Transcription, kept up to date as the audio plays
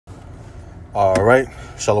All right.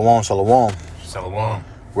 Shalom, shalom. Shalom.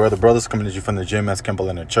 We're the brothers coming to you from the GMS Campbell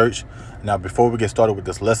in the church. Now, before we get started with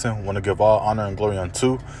this lesson, I want to give all honor and glory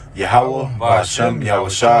unto Yahweh, Ba'ashem,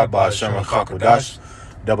 Yahushua, Ba'ashem, and Chakadash.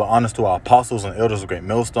 Double honors to our apostles and elders of Great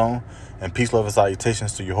Millstone, and peace, love, and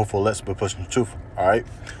salutations to your hopeful let's be pushing the truth. All right.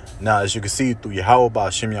 Now, as you can see through Yahweh,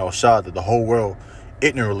 Ba'ashem, Yahushua, that the whole world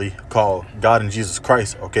ignorantly called God and Jesus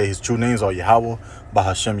Christ. Okay, his true names are Yahweh,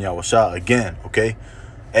 Ba'ashem, Yahushua. Again, okay.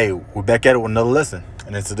 Hey, we're back at it with another lesson.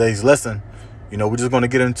 And in today's lesson, we're just going to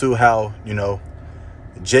get into how,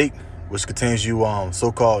 Jake, which contains you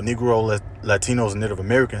so-called Negro, Latinos, and Native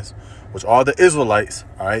Americans, which are the Israelites,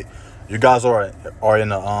 all right? You guys are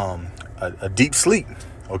in a deep sleep,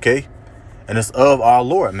 okay? And it's of our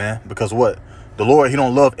Lord, man. Because what? The Lord, he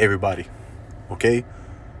don't love everybody, okay?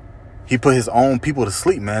 He put his own people to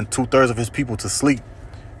sleep, man. 2/3 of his people to sleep,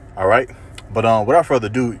 all right? But without further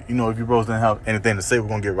ado, if you bros didn't have anything to say, we're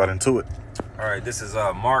going to get right into it. All right, this is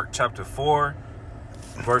Mark chapter 4,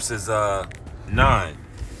 verses 9.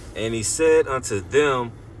 And he said unto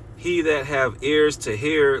them, he that have ears to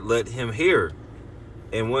hear, let him hear.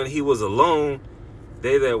 And when he was alone,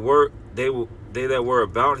 they that were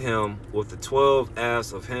about him with the 12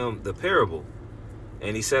 asked of him the parable.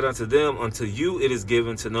 And he said unto them, unto you it is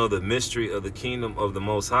given to know the mystery of the kingdom of the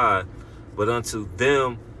Most High, but unto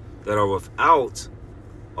them that are without,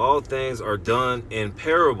 all things are done in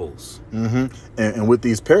parables. And with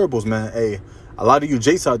these parables, man, hey, a lot of you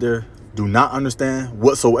Jakes out there do not understand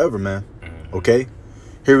whatsoever, man. Okay,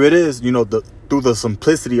 here it is. Through the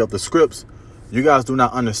simplicity of the scripts, you guys do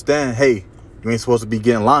not understand. Hey, you ain't supposed to be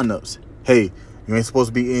getting lineups. Hey, you ain't supposed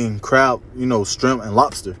to be eating crab, shrimp and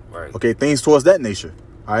lobster. Right. Okay, things towards that nature.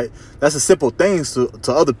 All right, that's the simple things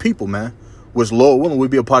to other people, man. Which Lord willing, we'll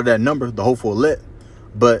be a part of that number, the hopeful elect.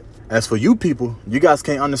 But as for you people, you guys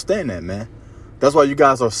can't understand that, man. That's why you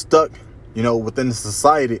guys are stuck, within the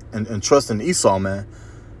society and trusting Esau, man.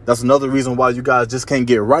 That's another reason why you guys just can't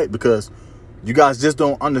get right, because you guys just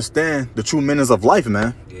don't understand the true meanings of life,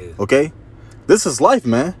 man. Yeah. Okay? This is life,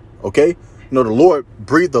 man. Okay? The Lord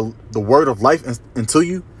breathed the word of life into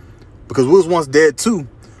you, because we was once dead too.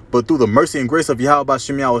 But through the mercy and grace of Yahweh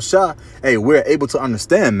Ba'ashem Yahushua, hey, we're able to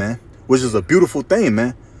understand, man, which is a beautiful thing,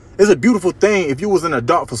 man. It's a beautiful thing if you was in the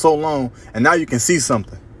dark for so long and now you can see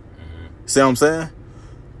something. See what I'm saying?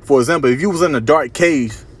 For example, if you was in a dark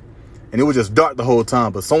cave and it was just dark the whole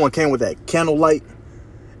time, but someone came with that candlelight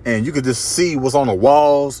and you could just see what's on the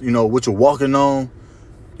walls, what you're walking on,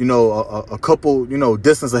 a couple,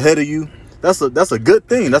 distance ahead of you. That's a good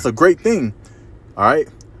thing. That's a great thing. All right.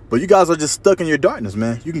 But you guys are just stuck in your darkness,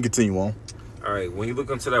 man. You can continue on. All right. When you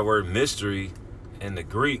look into that word mystery in the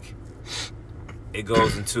Greek, it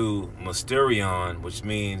goes into mysterion, which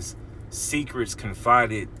means secrets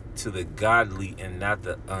confided to the godly and not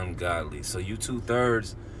the ungodly. So you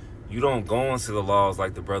 2/3, you don't go into the laws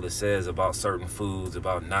like the brother says about certain foods,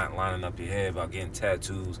 about not lining up your head, about getting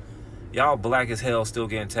tattoos. Y'all black as hell still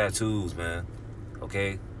getting tattoos, man.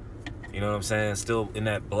 Okay? You know what I'm saying? Still in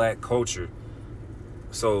that black culture.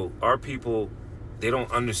 So our people, they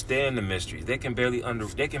don't understand the mysteries. They can barely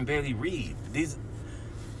read.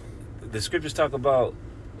 The scriptures talk about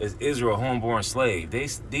is Israel homeborn slave.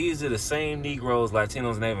 These are the same Negroes,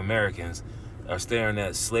 Latinos, and Native Americans are staring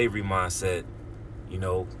at slavery mindset,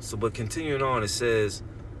 So, but continuing on, it says,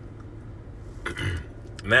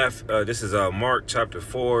 this is Mark chapter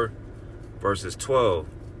 4, verses 12.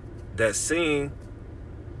 That seeing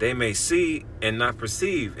they may see and not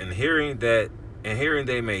perceive, and hearing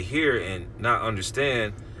they may hear and not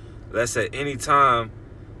understand, lest at any time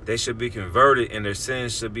they should be converted and their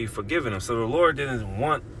sins should be forgiven them. So the Lord didn't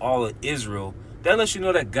want all of Israel. That lets you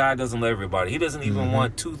know that God doesn't love everybody. He doesn't even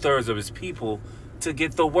want 2/3 of his people to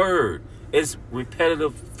get the word. It's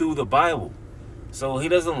repetitive through the Bible. So he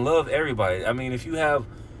doesn't love everybody. I mean, if you have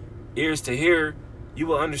ears to hear, you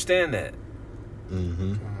will understand that.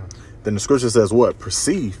 Then the scripture says what?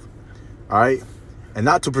 Perceive. All right? And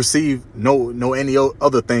not to perceive no any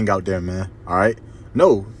other thing out there, man. All right?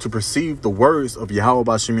 No, to perceive the words of Yahweh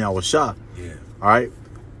Ba'ashem Yahushua. Yeah. All right.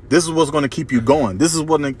 This is what's going to keep you going. This is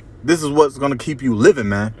what's going to keep you living,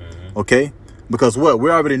 man. Okay. Because what we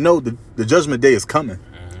already know, the judgment day is coming.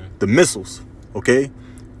 The missiles. Okay.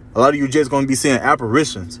 A lot of you just going to be seeing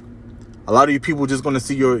apparitions. A lot of you people just going to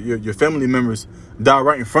see your family members die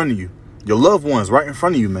right in front of you. Your loved ones right in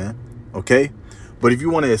front of you, man. Okay. But if you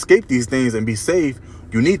want to escape these things and be saved,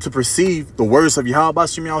 you need to perceive the words of Yahweh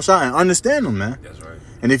Ba'ashem Yahushua and understand them, man. That's right.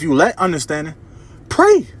 And if you lack understanding,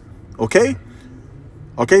 pray. Okay?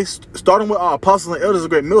 Okay? Starting with our apostles and elders of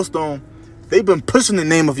Great Millstone, they've been pushing the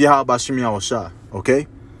name of Yahweh Ba'ashem Yahushua. Okay?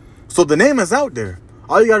 So the name is out there.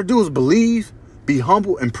 All you got to do is believe, be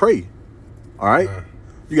humble, and pray. All right?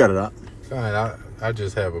 You got it out. I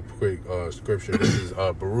just have a quick scripture. This is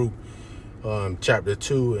Baruch chapter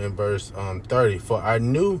 2 and verse 30. For I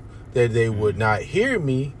knew that they would not hear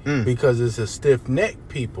me because it's a stiff-necked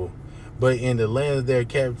people. But in the land of their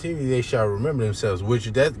captivity, they shall remember themselves, which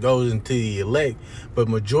that goes into the elect. But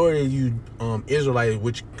majority of you Israelites,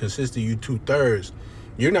 which consists of you 2/3,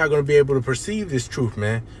 you're not going to be able to perceive this truth,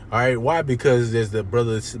 man. All right. Why? Because as the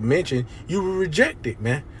brother mentioned, you will reject it,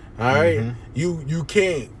 man. All right. You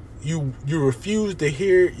can't. You refuse to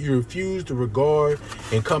hear, you refuse to regard,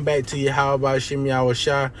 and come back to Yahweh Shem Yahweh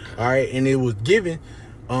Shai. All right. And it was given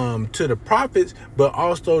to the prophets, but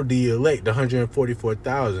also the elect, the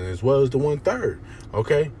 144,000, as well as the 1/3.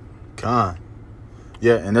 Okay. Con.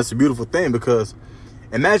 Yeah, and that's a beautiful thing, because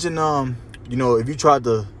imagine if you tried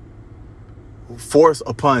to force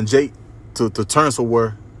upon Jake to turn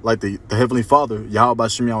somewhere like the Heavenly Father, Yahweh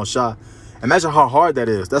Shem Yahweh Shai. Imagine how hard that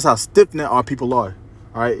is. That's how stiff-necked our people are.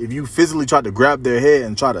 All right. If you physically try to grab their head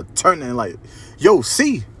and try to turn it and like, yo,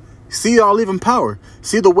 see y'all living power.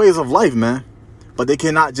 See the ways of life, man. But they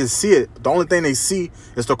cannot just see it. The only thing they see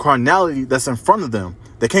is the carnality that's in front of them.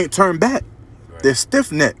 They can't turn back. Right. They're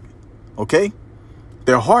stiff-necked. Okay?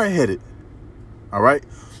 They're hard-headed. All right?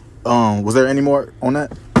 Was there any more on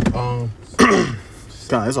that?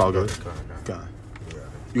 It's all good.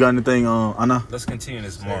 You got anything, Anna? Let's continue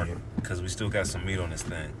this Mark, because we still got some meat on this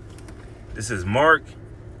thing. This is Mark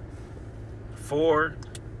 4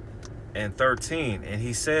 and 13. And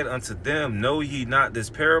he said unto them, know ye not this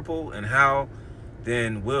parable? And how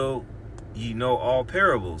then will ye know all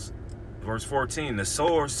parables? Verse 14, the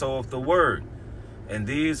sower soweth the word. And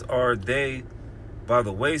these are they by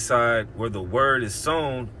the wayside, where the word is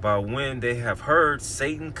sown. By when they have heard,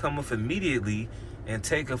 Satan cometh immediately and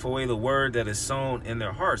taketh away the word that is sown in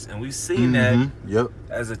their hearts. And we've seen that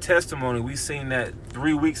as a testimony. We've seen that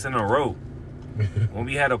 3 weeks in a row. When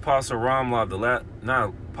we had Apostle Ramla,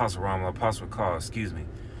 Apostle Carl, excuse me.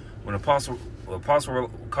 When Apostle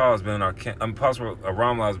Carl has been in our camp, Apostle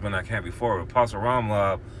Ramla has been in our camp before. Apostle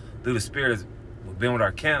Ramla, through the Spirit, has been with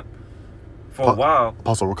our camp for a while.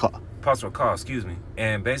 Apostle Carl, excuse me.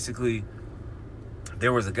 And basically,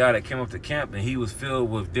 there was a guy that came up to camp, and he was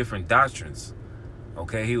filled with different doctrines.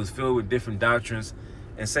 Okay, he was filled with different doctrines,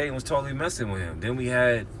 and Satan was totally messing with him. Then we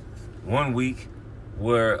had 1 week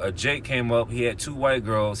where a Jake came up. He had 2 white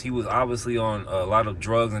girls. He was obviously on a lot of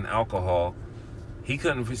drugs and alcohol. He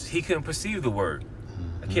couldn't perceive the word.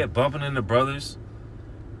 I kept bumping into brothers.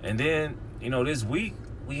 And then, this week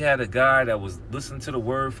we had a guy that was listening to the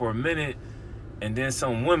word for a minute, and then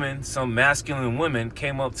some masculine women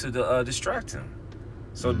came up to distract him.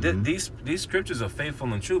 So these scriptures are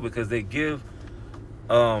faithful and true, because they give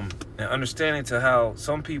an understanding to how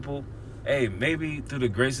some people, maybe through the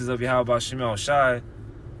graces of Yahweh Shem Yahweh Shai,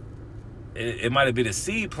 it might have been a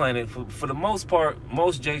seed planted. For the most part,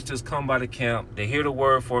 most Jakes just come by the camp, they hear the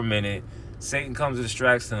word for a minute, Satan comes and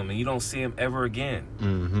distracts them, and you don't see him ever again.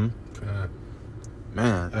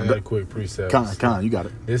 Man, I got a quick precept. You got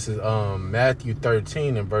it. This is Matthew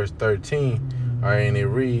 13 and verse 13. All right, and it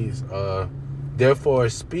reads, therefore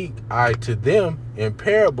speak I to them in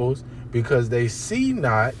parables, because they see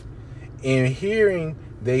not, and hearing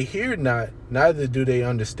they hear not, neither do they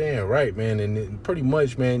understand. Right, man. And pretty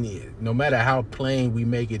much, man, no matter how plain we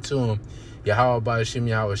make it to them, Yahweh Shem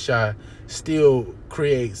Yahweh Shai still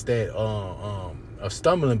creates that a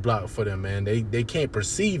stumbling block for them, man. They can't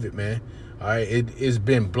perceive it, man. All right, it's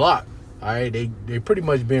been blocked. All right, they pretty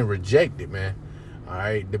much been rejected, man. All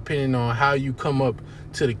right, depending on how you come up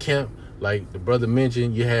to the camp, like the brother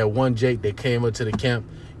mentioned, you had one Jake that came up to the camp.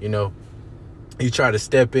 He tried to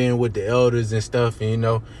step in with the elders and stuff, and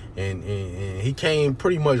and he came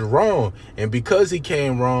pretty much wrong. And because he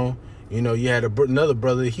came wrong, you had another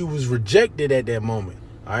brother. He was rejected at that moment.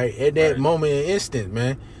 All right, at that moment and instant,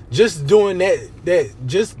 man. Just doing that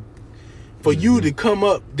just for you to come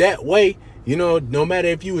up that way. No matter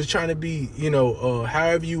if you was trying to be,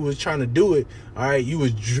 however you was trying to do it, all right, you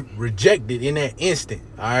was rejected in that instant,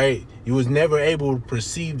 all right? You was never able to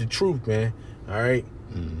perceive the truth, man, all right?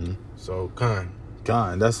 So,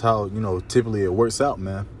 that's how, typically it works out,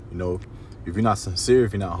 man. If you're not sincere,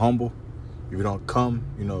 if you're not humble, if you don't come,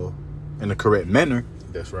 in the correct manner,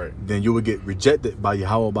 that's right, then you will get rejected by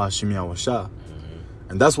Yahweh Shem Yahweh Shai.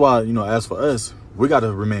 And that's why, as for us, we got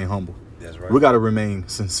to remain humble. That's right. We got to remain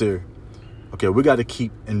sincere. Okay, we got to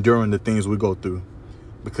keep enduring the things we go through,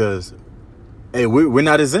 because, we're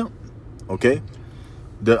not exempt. Okay,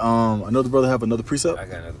 another brother have another precept. I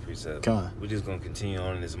got another precept. We're just gonna continue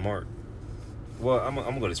on in this Mark. Well, I'm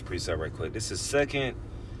gonna go to this precept right quick. This is 2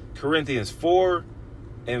 Corinthians 4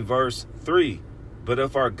 in verse 3. But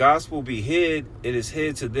if our gospel be hid, it is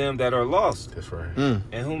hid to them that are lost. That's right. And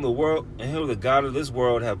whom the God of this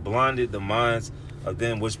world have blinded the minds of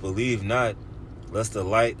them which believe not, lest the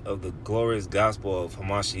light of the glorious gospel of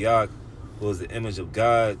Hamashiach, who is the image of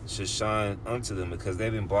God, should shine unto them, because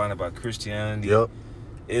they've been blinded by Christianity,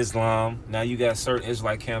 Islam. Now you got certain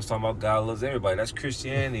Israelite camps talking about God loves everybody. That's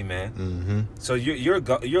Christianity, man. So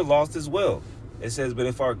you're lost as well. It says, but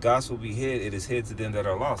if our gospel be hid, it is hid to them that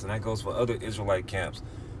are lost. And that goes for other Israelite camps.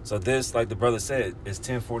 So this, like the brother said, is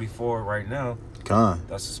 1044 right now. Con.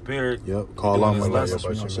 That's the spirit. Call on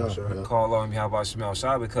Call on Yahweh Shemel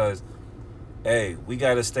Shah, because, hey, we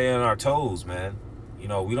got to stay on our toes, man. You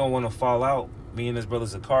know, we don't want to fall out. Me and his brother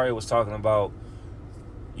Zakaria was talking about,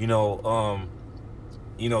 you don't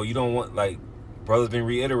want, like, brothers been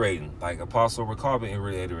reiterating, like Apostle Ricard been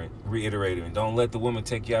reiterating. Don't let the woman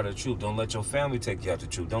take you out of the truth. Don't let your family take you out of the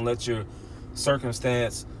truth. Don't let your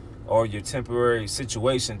circumstance or your temporary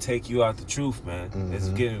situation take you out the truth, man. It's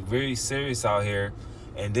getting very serious out here.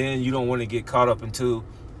 And then you don't want to get caught up into,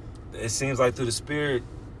 it seems like through the spirit,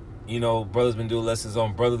 brothers been doing lessons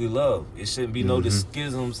on brotherly love. It shouldn't be no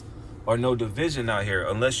schisms or no division out here,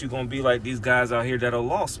 unless you're going to be like these guys out here that are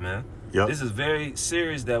lost, man. This is very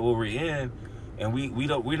serious that we're in. And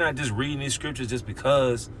we're not just reading these scriptures just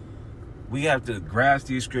because. We have to grasp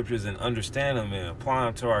these scriptures and understand them and apply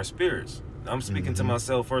them to our spirits. I'm speaking to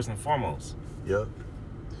myself first and foremost.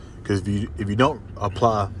 Because if you don't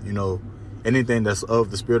apply, anything that's of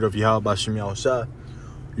the spirit of Yahweh B'Shem Yahushua,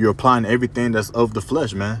 you're applying everything that's of the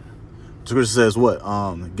flesh, man. The scripture says what?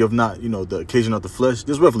 Give not, the occasion of the flesh.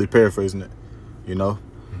 Just roughly paraphrasing it,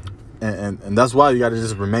 and that's why you got to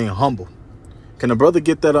just remain humble. Can a brother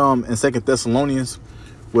get that in 2 Thessalonians,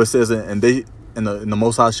 where it says, and the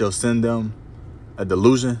Most High shall send them a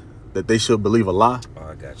delusion that they should believe a lie? Oh,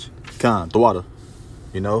 I got you. Thwada,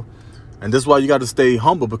 and this is why you got to stay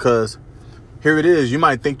humble, because here it is. You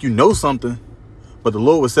might think you know something, but the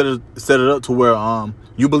Lord would set it up to where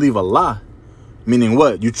you believe a lie, meaning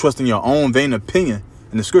what? You trust in your own vain opinion,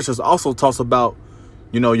 and the scriptures also talks about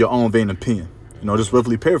your own vain opinion. Just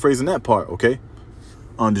roughly paraphrasing that part. Okay.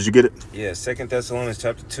 Did you get it? Yeah, 2 Thessalonians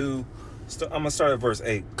chapter 2. I'm going to start at verse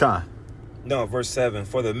 8. No, verse 7.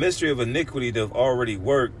 For the mystery of iniquity doth already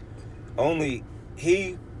work. Only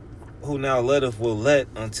he who now letteth will let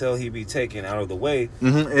until he be taken out of the way.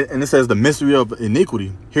 And it says the mystery of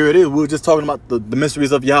iniquity. Here it is. We were just talking about the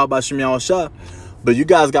mysteries of Yahweh B'Shem Yahushua. But you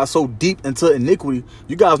guys got so deep into iniquity.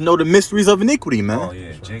 You guys know the mysteries of iniquity, man. Oh,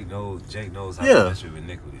 yeah. Jake knows how the mystery of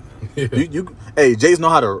iniquity, man. Hey, Jace know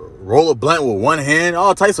how to roll a blunt with one hand,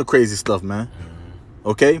 all types of crazy stuff, man.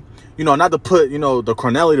 Okay, not to put the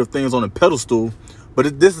carnality of things on a pedestal,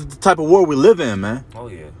 but this is the type of world we live in, man. Oh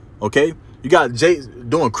yeah. Okay, you got Jace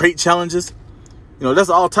doing crate challenges. That's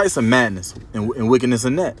all types of madness and wickedness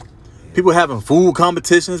in that. People having food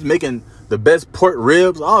competitions, making the best pork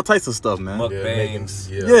ribs, all types of stuff, man.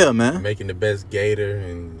 Mukbangs. Man. Making the best gator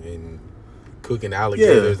and cooking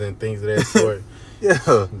alligators and things of that sort.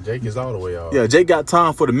 Jake is all the way off. Jake got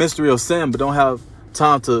time for the mystery of sin, but don't have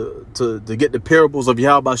time to get the parables of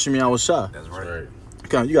Yahweh B'Shem Yahushua. That's right.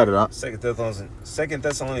 Okay, you got it out. 2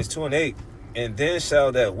 Thessalonians 2:8. And then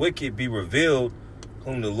shall that wicked be revealed,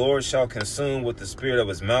 whom the Lord shall consume with the spirit of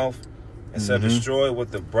his mouth, and shall destroy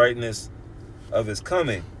with the brightness of his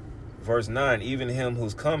coming. Verse 9. Even him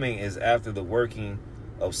whose coming is after the working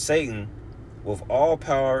of Satan, with all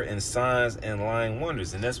power and signs and lying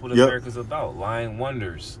wonders. And that's what America's about. Lying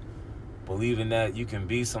wonders. Believing that you can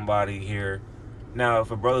be somebody here. Now,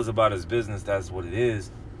 if a brother's about his business, that's what it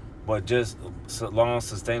is. But just long,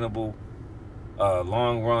 sustainable,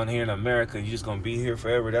 long run here in America, you're just going to be here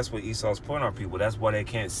forever. That's what Esau's putting on people. That's why they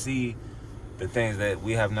can't see the things that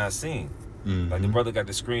we have not seen. Like the brother got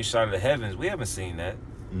the screenshot of the heavens. We haven't seen that.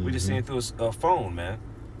 We just seen it through a phone, man.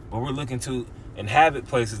 But we're looking to inhabit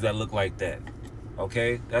places that look like that.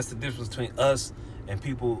 Okay, that's the difference between us and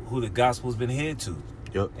people who the gospel's been hid to.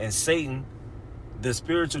 And Satan, the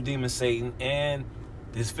spiritual demon Satan, and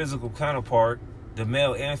his physical counterpart, the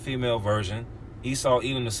male and female version, Esau,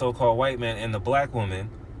 even the so-called white man and the black woman.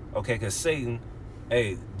 Okay, because Satan,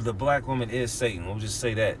 the black woman is Satan. We'll just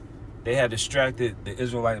say that. They had distracted the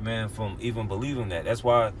Israelite man from even believing that. That's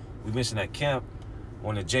why we mentioned that camp.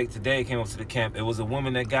 When the Jake today came up to the camp, it was a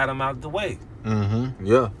woman that got him out of the way.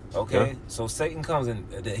 Okay, so Satan comes in.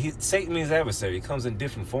 Satan means adversary. He comes in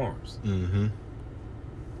different forms.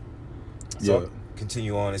 So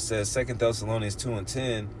continue on. It says 2 Thessalonians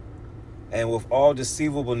 2:10, and with all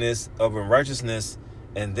deceivableness of unrighteousness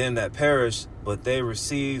and them that perish, but they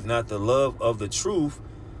receive not the love of the truth,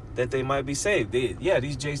 that they might be saved.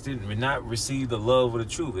 These jakes did not receive the love of the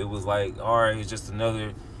truth. It was like, all right, it's just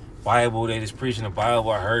another Bible. They just preaching the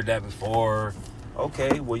Bible. I heard that before.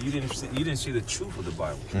 Okay, well, you didn't see the truth of the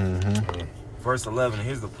Bible. Verse 11,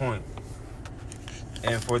 here's the point.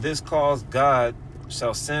 And for this cause God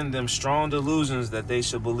shall send them strong delusions that they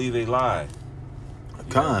shall believe a lie.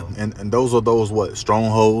 And those are those what?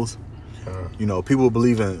 Strongholds. You know, people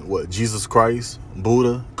believe in what? Jesus Christ,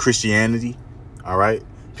 Buddha, Christianity. All right.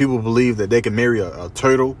 People believe that they can marry a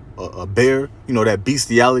turtle, a bear, you know, that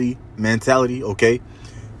bestiality mentality. Okay.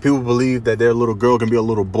 People believe that their little girl can be a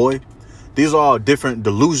little boy. These are all different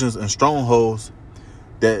delusions and strongholds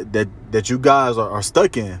that you guys are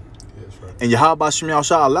stuck in. That's right. And Yahweh Shem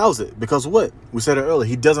Yahushua allows it because what? We said it earlier.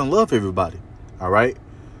 He doesn't love everybody. All right.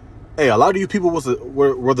 Hey, a lot of you people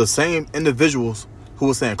were the same individuals who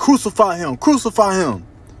were saying, crucify him, crucify him.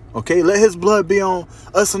 Okay. Let his blood be on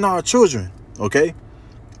us and our children. Okay.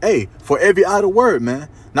 Hey, for every idle word, man.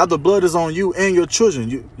 Now the blood is on you and your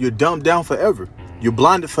children. You're dumbed down forever. You're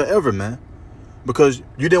blinded forever, man. Because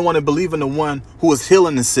you didn't want to believe in the one who was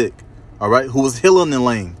healing the sick. All right. Who was healing the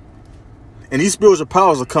lame. And these spiritual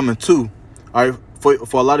powers are coming too. All right.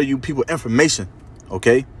 For a lot of you people, information.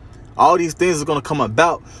 Okay. All these things are going to come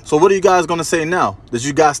about. So what are you guys going to say now? That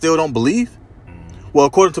you guys still don't believe? Well,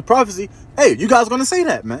 according to prophecy, hey, you guys going to say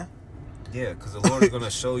that, man. Yeah, because the Lord is going to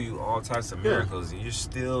show you all types of miracles, and you're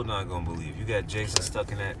still not going to believe. You got Jason stuck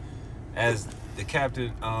in that. As the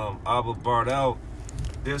captain, Abba brought out,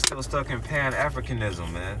 they're still stuck in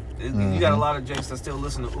Pan-Africanism, man. You got a lot of Jakes that still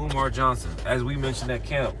listen to Umar Johnson. As we mentioned at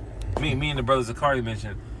camp, me and the brother Zakari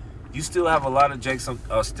mentioned, you still have a lot of Jakes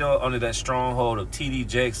still under that stronghold of T.D.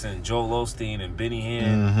 Jakes and Joel Osteen and Benny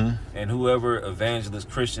Hinn and whoever evangelist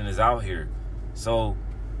Christian is out here. So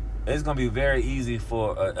it's going to be very easy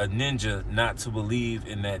for a ninja not to believe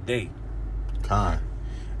in that day.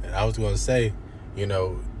 And I was going to say, you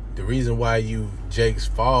know, the reason why you Jakes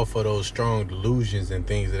fall for those strong delusions and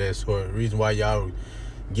things of that sort, the reason why y'all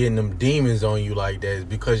getting them demons on you like that is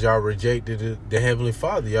because y'all rejected the Heavenly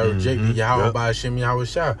Father. Y'all rejected Yahweh by Hashem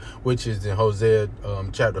Yahushua, which is in Hosea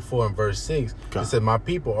chapter 4 and verse 6. It said, my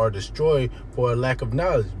people are destroyed for a lack of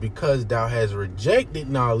knowledge. Because thou hast rejected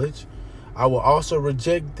knowledge, I will also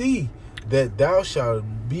reject thee, that thou shalt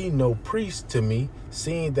be no priest to me,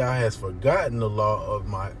 seeing thou hast forgotten the law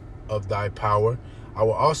of thy power. I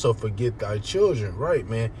will also forget thy children. Right,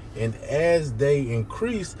 man. And as they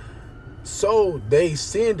increase, so they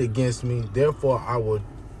sinned against me. Therefore, I will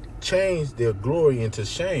change their glory into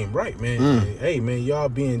shame. Right, man. Hey, man, y'all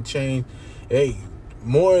being changed. Hey,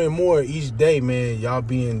 more and more each day, man. Y'all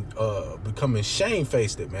being becoming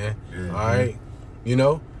shamefaced, man. All right, you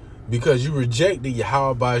know, because you rejected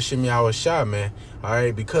Yahweh by Hashem Yahushua, man. All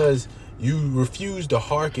right, because you refused to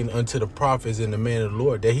hearken unto the prophets and the man of the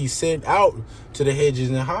Lord that he sent out to the hedges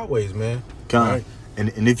and highways, man. Right?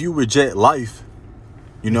 And if you reject life,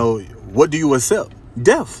 you know, what do you accept?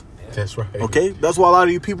 Death. That's right. Okay, that's why a lot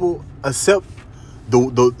of you people accept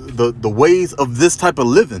the ways of this type of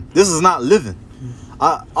living. This is not living.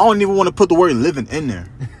 I don't even want to put the word living in there,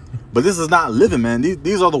 but this is not living, man.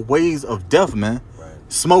 These are the ways of death, man. Right.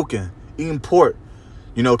 Smoking, eating pork,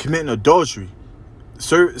 you know, committing adultery,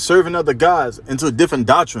 serving other gods into different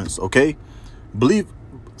doctrines. Okay, believe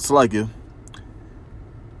in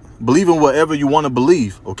whatever you want to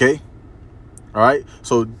believe. Okay. All right.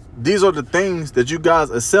 So these are the things that you guys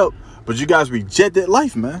accept, but you guys rejected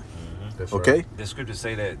life, man. That's okay. Right. The scriptures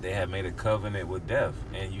say that they have made a covenant with death,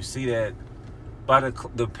 and you see that by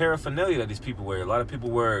the paraphernalia that these people wear. A lot of people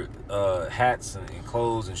wear hats and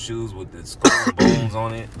clothes and shoes with the skull and bones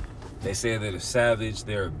on it. They say they're a savage,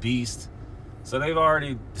 they're a beast. So they've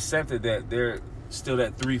already accepted that they're still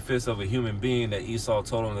that 3/5 of a human being that Esau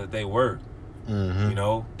told them that they were. You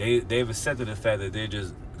know, they've accepted the fact that they're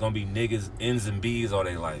just gonna be niggas, N's and B's all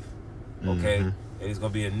their life. Okay, it's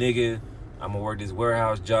gonna be a nigga. I'm gonna work this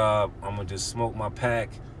warehouse job. I'm gonna just smoke my pack.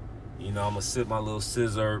 You know, I'm gonna sip my little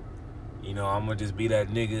scissor. You know, I'm gonna just be that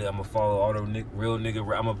nigga. I'm gonna follow all the real nigga.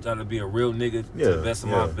 I'm gonna try to be a real nigga to the best of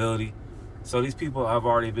my ability. So these people have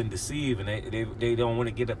already been deceived, and they don't want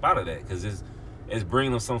to get up out of that because it's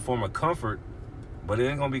bringing them some form of comfort. But it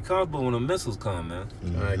ain't gonna be comfortable when the missiles come, man.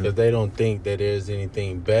 All right, because they don't think that there's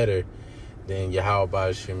anything better than Yahweh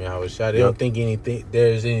Ba'ashem Yahushua. They don't think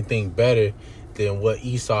there's anything better than what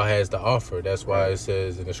Esau has to offer. That's why it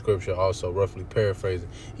says in the scripture, also roughly paraphrasing,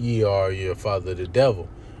 ye are your father the devil.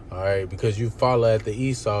 All right, because you follow after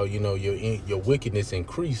Esau, you know, your wickedness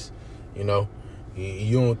increase. You know,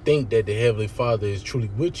 you don't think that the Heavenly Father is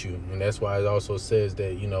truly with you, and that's why it also says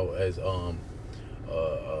that, you know, as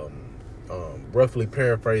roughly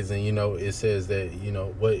paraphrasing, you know, it says that, you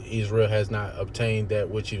know, what Israel has not obtained, that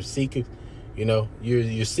which you seek. You know,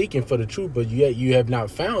 you're seeking for the truth, but yet you have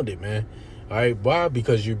not found it, man. All right, why?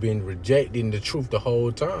 Because you've been rejecting the truth the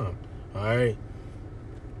whole time. All right.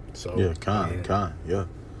 So yeah.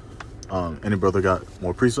 Any brother got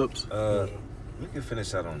more precepts? We can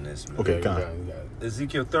finish out on this, man. Okay,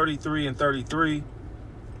 Ezekiel 33 and 33.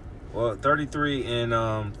 Well, 33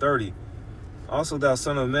 and 30. Also, thou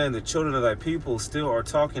son of man, the children of thy people still are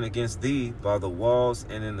talking against thee by the walls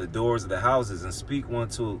and in the doors of the houses, and speak one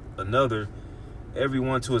to another, every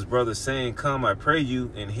one to his brother, saying, Come, I pray you,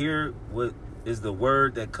 and hear what is the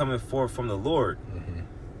word that cometh forth from the Lord.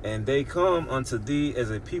 And they come unto thee as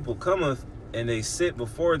a people cometh, and they sit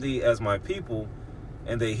before thee as my people,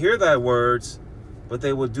 and they hear thy words, but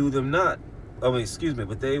they will do them not. But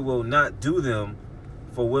they will not do them,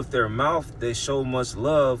 for with their mouth they show much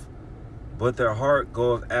love, but their heart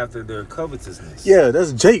goeth after their covetousness. Yeah,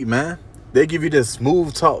 that's Jake, man. They give you this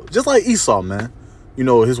smooth talk, just like Esau, man. You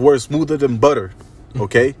know, his word's smoother than butter,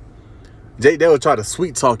 okay? Jake, they'll try to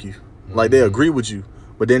sweet talk you, like they agree with you,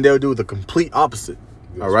 but then they'll do the complete opposite,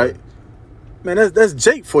 all right? Man, that's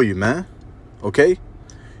Jake for you, man, okay?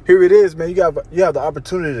 Here it is, man. You have the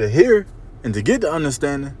opportunity to hear and to get the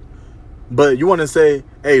understanding, but you want to say,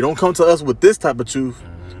 hey, don't come to us with this type of truth.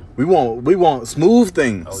 We want smooth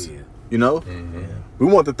things. Oh, yeah. You know, we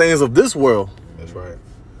want the things of this world. That's right.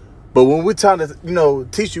 But when we're trying to, you know,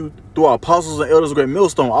 teach you through our apostles and elders of Great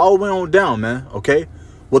Millstone, all the way on down, man, okay?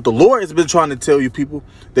 What the Lord has been trying to tell you people,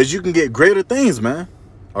 that you can get greater things, man,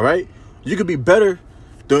 all right? You could be better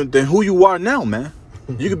than who you are now, man.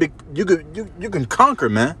 You can conquer,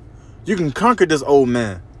 man. You can conquer this old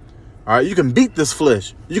man, all right? You can beat this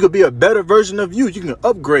flesh. You could be a better version of you. You can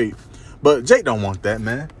upgrade. But Jake don't want that,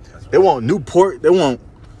 man. They want Newport. They want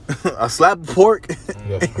a slab of pork.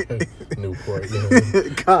 Newport, you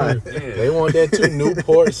know. God. They want that too.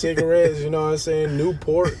 Newport cigarettes, you know what I'm saying? New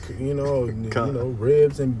pork, you know,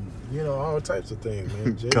 ribs and, you know, all types of things,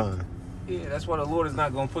 man. Yeah, that's why the Lord is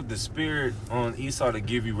not going to put the spirit on Esau to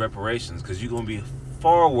give you reparations, because you're going to be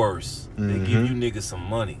far worse than give you niggas some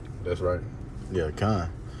money. That's right. Yeah,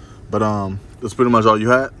 But that's pretty much all you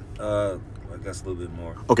had? I guess a little bit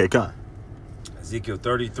more. Okay, Ezekiel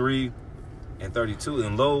 33 and 32,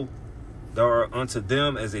 and lo, thou art unto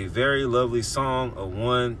them as a very lovely song of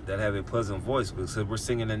one that have a pleasant voice, because we're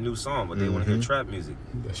singing a new song, but they want to hear trap music.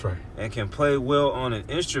 That's right. And can play well on an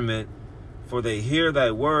instrument, for they hear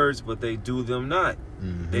thy words, but they do them not.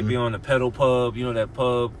 They be on the pedal pub, you know that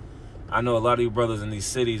pub. I know a lot of you brothers in these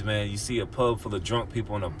cities, man, you see a pub full of drunk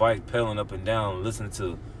people on a bike pedaling up and down, listening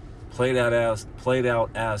to played out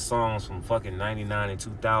ass songs from fucking 99 and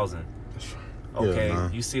 2000. Okay, yeah,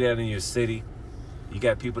 you see that in your city. You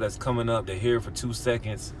got people that's coming up, they hear it for 2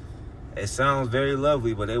 seconds. It sounds very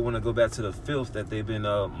lovely, but they want to go back to the filth that they've been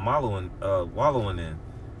wallowing in.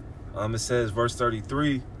 It says, verse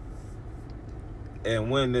 33, and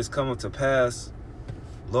when this cometh to pass,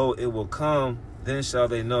 lo, it will come, then shall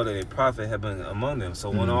they know that a prophet have been among them. So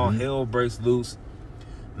when all hell breaks loose,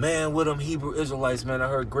 man, with them Hebrew Israelites, man, I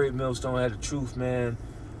heard Great Millstone had the truth, man.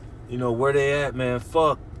 You know, where they at, man?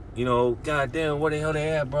 Fuck. You know, goddamn, where the hell they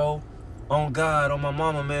at, bro? On God, on my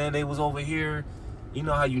mama, man. They was over here. You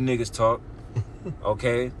know how you niggas talk.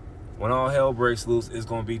 Okay? When all hell breaks loose, it's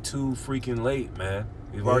going to be too freaking late, man.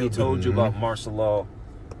 We've already told you about martial law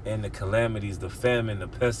and the calamities, the famine, the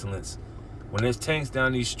pestilence. When there's tanks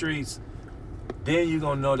down these streets, then you're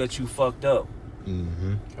going to know that you fucked up.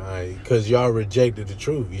 All right, because y'all rejected the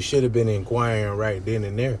truth. You should have been inquiring right then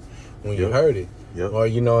and there when you heard it. Or,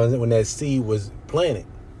 you know, when that seed was planted.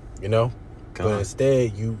 You know, but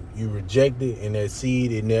instead you rejected, and that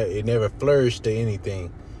seed it never flourished to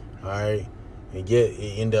anything. All right, and yet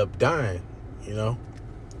it ended up dying. You know,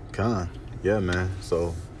 yeah, man.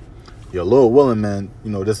 So your Lord willing, man.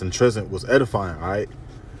 You know, this entrencement was edifying. All right,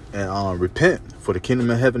 and repent, for the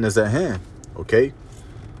kingdom of heaven is at hand. Okay,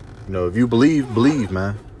 you know, if you believe,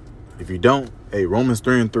 man. If you don't, hey, Romans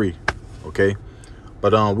 3 and 3. Okay,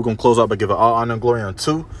 but we're gonna close out by giving all honor and glory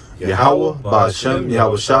unto Yahweh, Ba'ashem,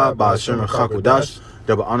 Yahweh Shai, Ba'ashem, and Chakodash.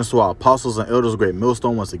 Double honors to our apostles and elders of Great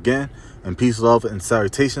Millstone once again. And peace, love, and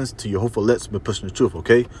salutations to your hopeful let's be pushing the truth,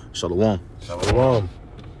 okay? Shalom. Shalom.